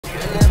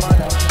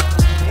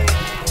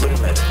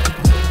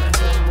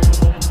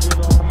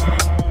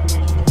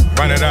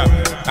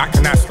I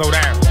cannot slow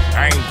down.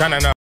 I ain't done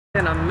enough.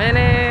 In a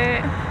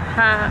minute.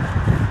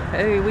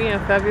 Hey, we in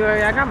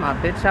February. I got my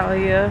bitch out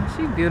here.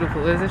 She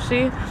beautiful, isn't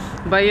she?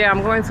 But yeah,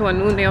 I'm going to a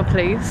new nail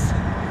place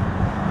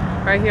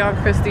right here on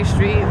Christie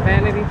Street,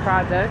 Vanity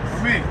Projects.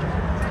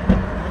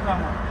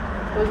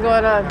 What's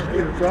going on?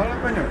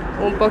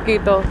 Un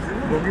poquito.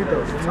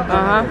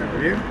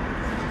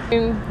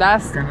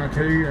 That's. Can I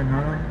tell you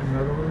another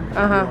one?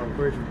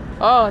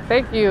 Oh,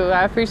 thank you.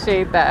 I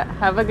appreciate that.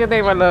 Have a good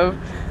day, my love.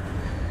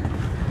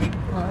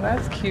 Oh,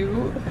 that's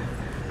cute.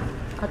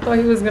 I thought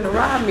he was gonna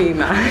rob me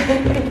now.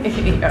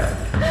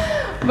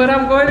 But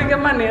I'm going to get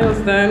my nails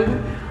done.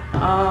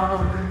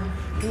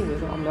 He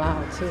was on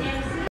loud too.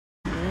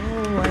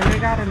 Oh, and they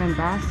got an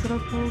ambassador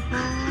program.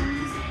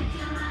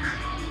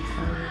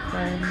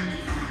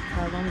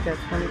 Have them get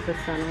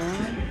 20%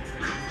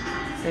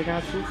 off. They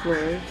got 2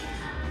 floors.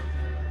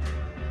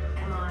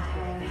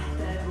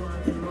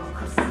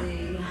 I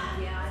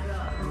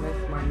miss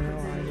my nail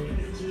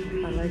artist.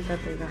 I like that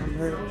they got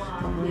merch.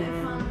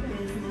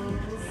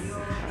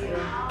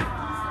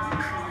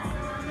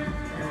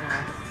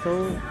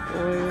 Soap,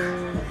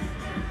 oil,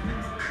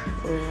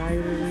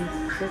 lighters,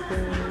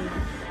 stickers.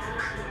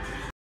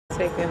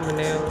 Taking the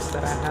nails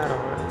that I had on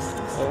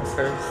off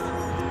first,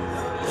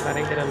 because I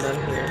didn't get them done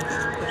here,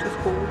 which is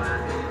cool.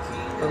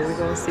 But we're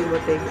gonna see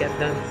what they get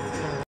done.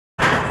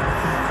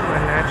 My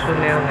natural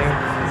nailing,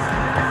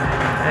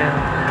 and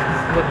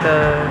with the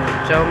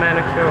gel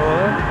manicure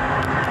oil,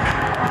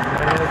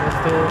 my nails are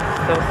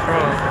still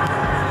strong.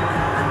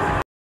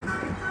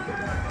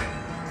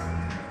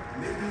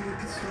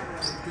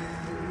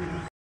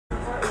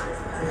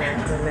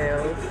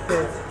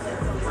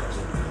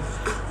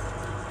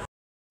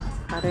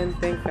 I didn't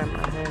think that my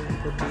home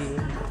would be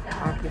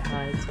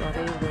occupied, so I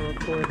didn't even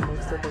record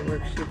most of the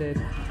work she did.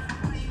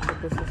 But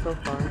this is so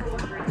far.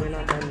 We're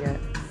not done yet.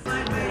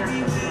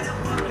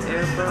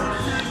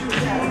 Airbrush,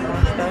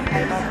 more stuff.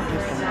 They're about to do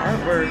some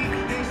artwork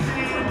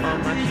on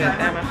my shit.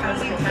 Damn, I should have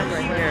put the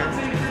camera here.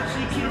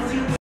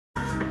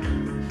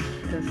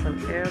 There's some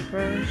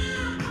airbrush.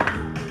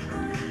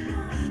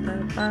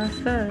 Step by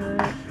step.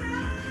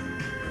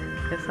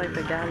 It's like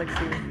the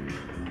galaxy.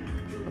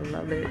 I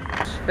love it.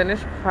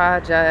 Finished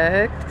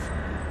project.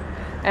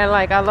 And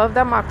like, I love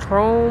that my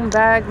chrome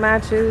bag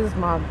matches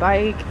my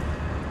bike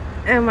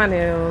and my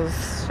nails.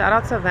 Shout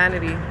out to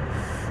Vanity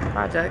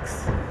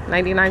Projects,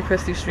 99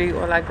 Christie Street,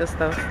 all that good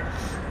stuff.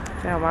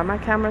 Damn, why my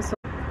camera so...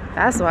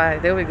 That's why.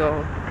 There we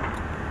go.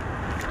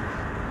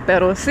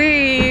 Pero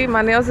see,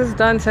 my nails is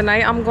done.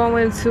 Tonight I'm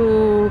going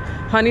to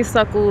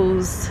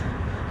Honeysuckle's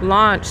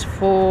launch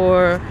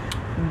for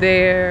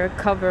their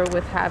cover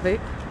with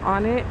Havoc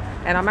on it,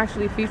 and I'm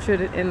actually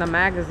featured in the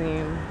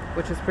magazine,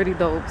 which is pretty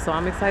dope. So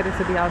I'm excited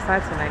to be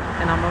outside tonight,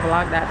 and I'm gonna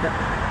vlog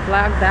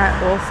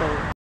that also.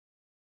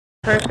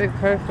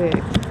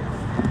 Perfect.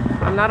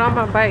 I'm not on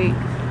my bike,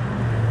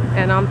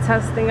 and I'm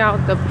testing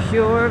out the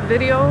Pure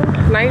video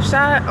night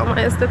shot on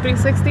my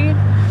Insta360.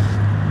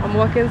 I'm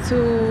walking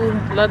to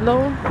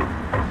Ludlow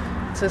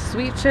to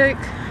Sweet Chick,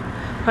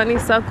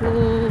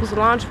 Honeysuckle's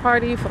launch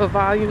party for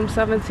volume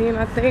 17,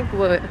 I think,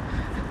 with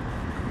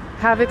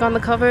Havoc on the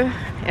cover,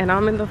 and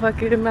I'm in the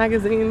fucking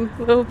magazine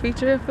little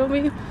feature, feel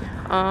me?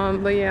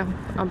 But yeah,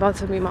 I'm about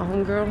to meet my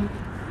homegirl,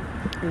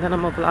 and then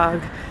I'm gonna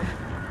vlog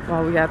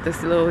while we at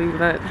this little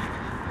event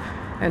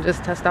and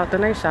just test out the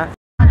night shot.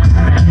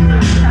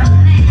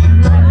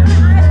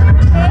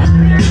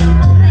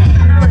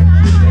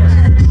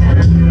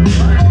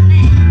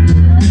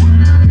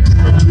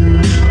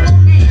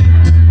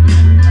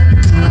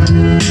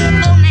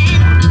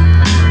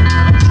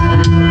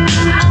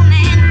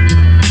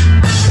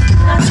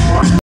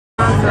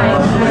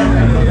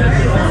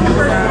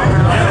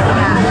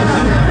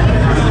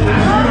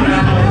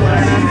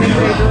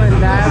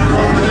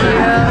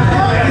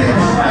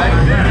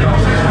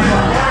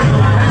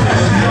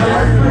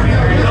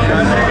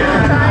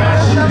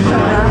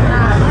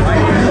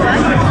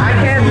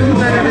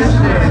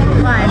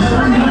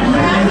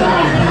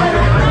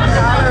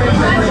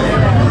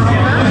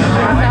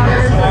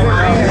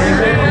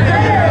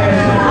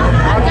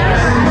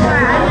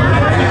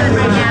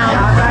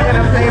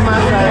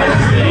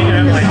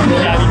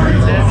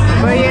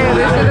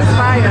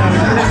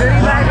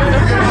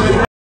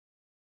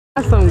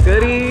 Some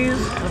goodies.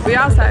 We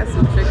outside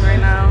Sweet Chick right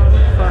now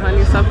for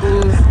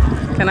Honeysuckles.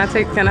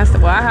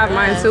 Well, I have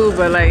mine too,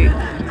 but like,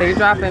 they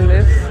dropping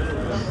this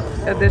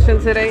edition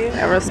today,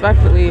 and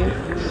respectfully,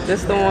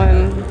 this the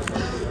one.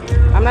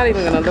 I'm not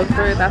even gonna look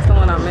for it. That's the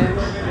one I'm in.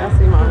 Y'all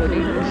see my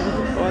hoodie,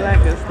 all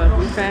that good stuff.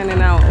 We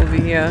fanning out over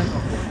here,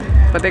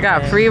 but they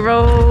got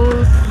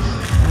pre-rolls,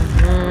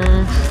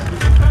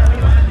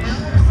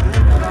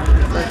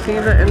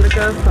 sativa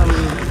indica, some,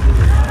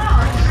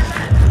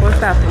 what's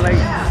that, like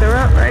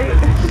syrup, right?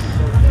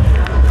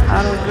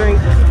 I don't drink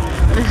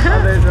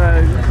other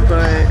drugs,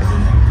 but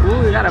ooh,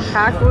 we got a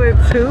pack with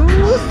 2.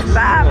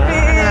 Stop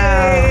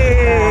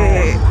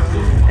it!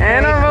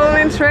 And a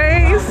rolling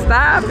tray.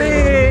 Stop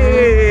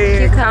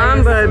it!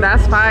 Cucumber,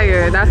 that's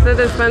fire. That's the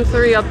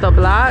dispensary up the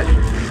block.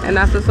 And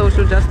that's a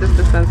social justice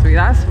dispensary.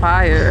 That's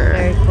fire.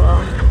 Very cool.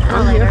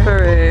 I'm here for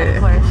it.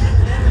 Of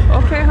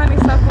course. Okay,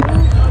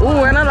 honeysuckle.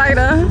 Ooh, and a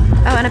lighter.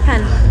 Oh, and a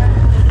pen.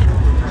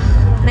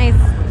 Nice.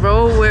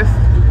 Roll with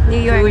New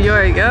York. New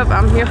York. Yep,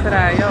 I'm here for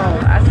that. Yo,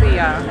 I see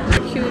y'all.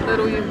 Cute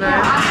little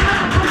event.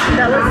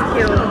 That looks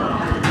cute.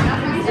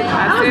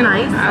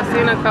 I've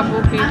seen a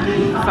couple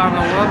people on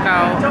the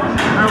walkout.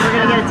 Oh, we're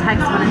gonna get a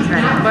text when it's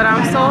ready. But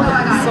I'm so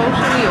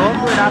socially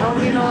awkward. I don't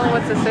even know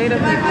what to say to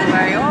people.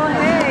 Like, oh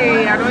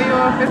hey, I know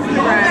you're on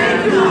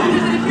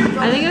Instagram.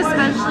 I think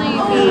especially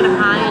being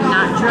high and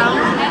not drunk,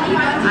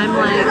 I'm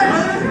like,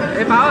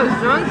 if I was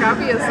drunk, I'd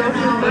be a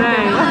social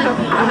thing.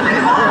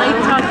 like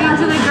talking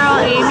to the girl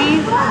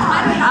Amy.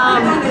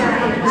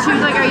 She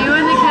was like, "Are you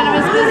in the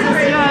cannabis business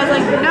too?" I was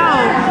like, "No."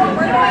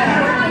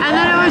 And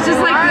then it was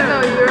just like,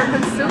 you're a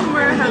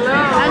consumer. Hello.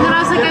 and then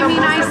I was like,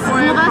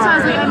 well, that's why I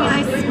was like,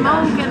 I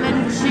smoke. And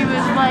then she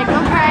was like,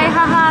 okay,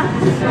 haha.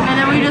 And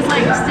then we just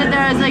like stood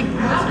there. I was like,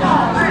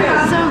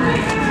 so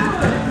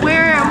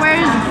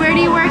where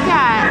do you work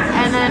at?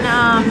 And then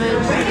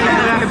she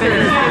said her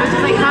business. It was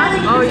just like,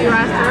 huh? Oh, you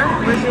asked her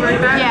where she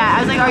worked at? Yeah,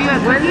 I was like, are you at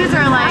Cookies?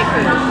 Or like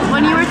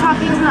when you were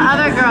talking to the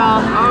other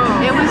girl,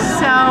 it was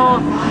so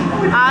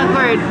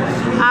awkward.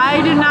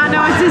 I did not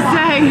know what to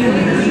say.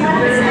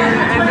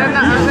 And then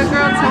the other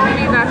girl told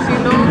me that she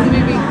knows me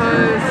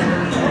because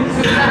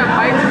she was at a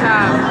bike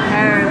shop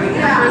and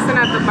the person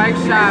at the bike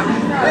shop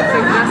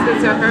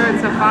suggested to her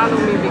to follow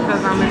me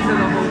because I'm into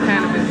the whole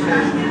cannabis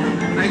shit.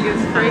 Like,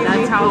 it's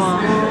crazy how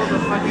small the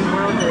fucking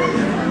world is.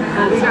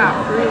 And we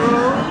got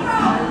pre-rolls,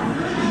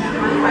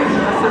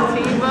 a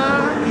sativa,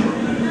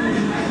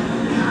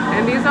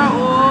 and these are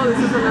all, this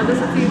is another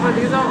sativa,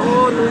 these are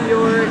all New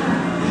York,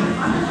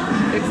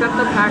 except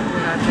the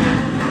package, I think.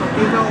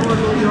 These are all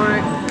New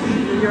York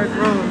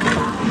grown.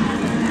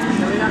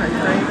 So we got a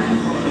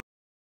drink.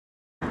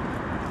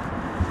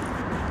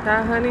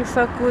 That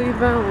honeysuckle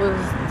event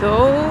was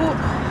dope.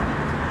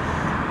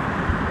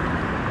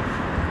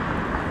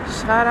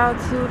 Shout out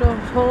to the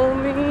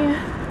homie.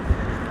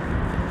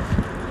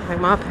 Like,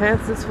 my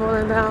pants is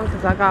falling down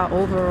because I got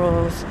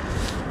overalls,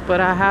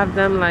 but I have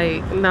them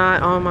like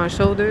not on my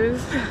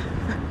shoulders.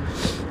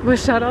 But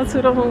shout out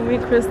to the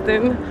homie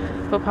Kristen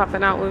for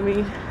popping out with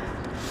me.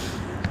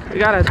 We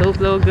got a dope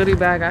little goodie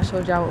bag. I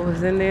showed y'all what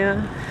was in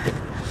there.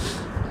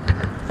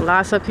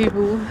 Lots of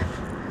people.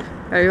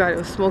 Everybody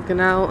was smoking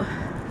out.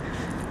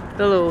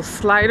 The little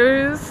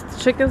sliders,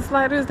 chicken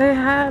sliders they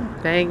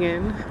had,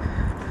 banging.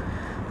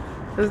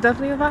 It was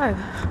definitely a vibe.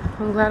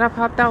 I'm glad I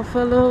popped out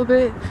for a little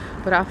bit,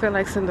 but I feel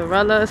like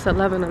Cinderella. It's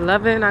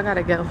 11:11. I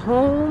gotta get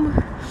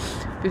home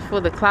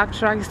before the clock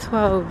strikes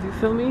 12. You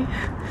feel me?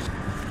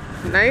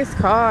 Nice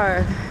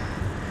car.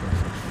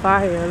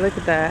 Fire. Look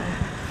at that.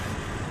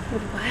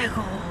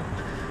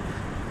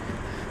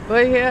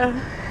 But yeah.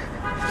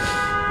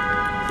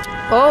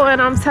 Oh,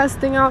 and I'm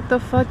testing out the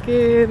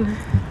fucking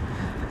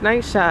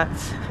night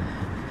shots.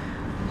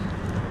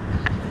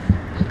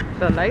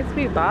 The lights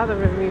be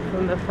bothering me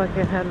from the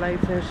fucking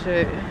headlights and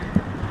shit.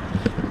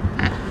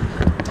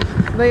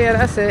 But yeah,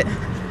 that's it.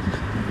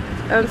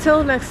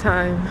 Until next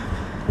time.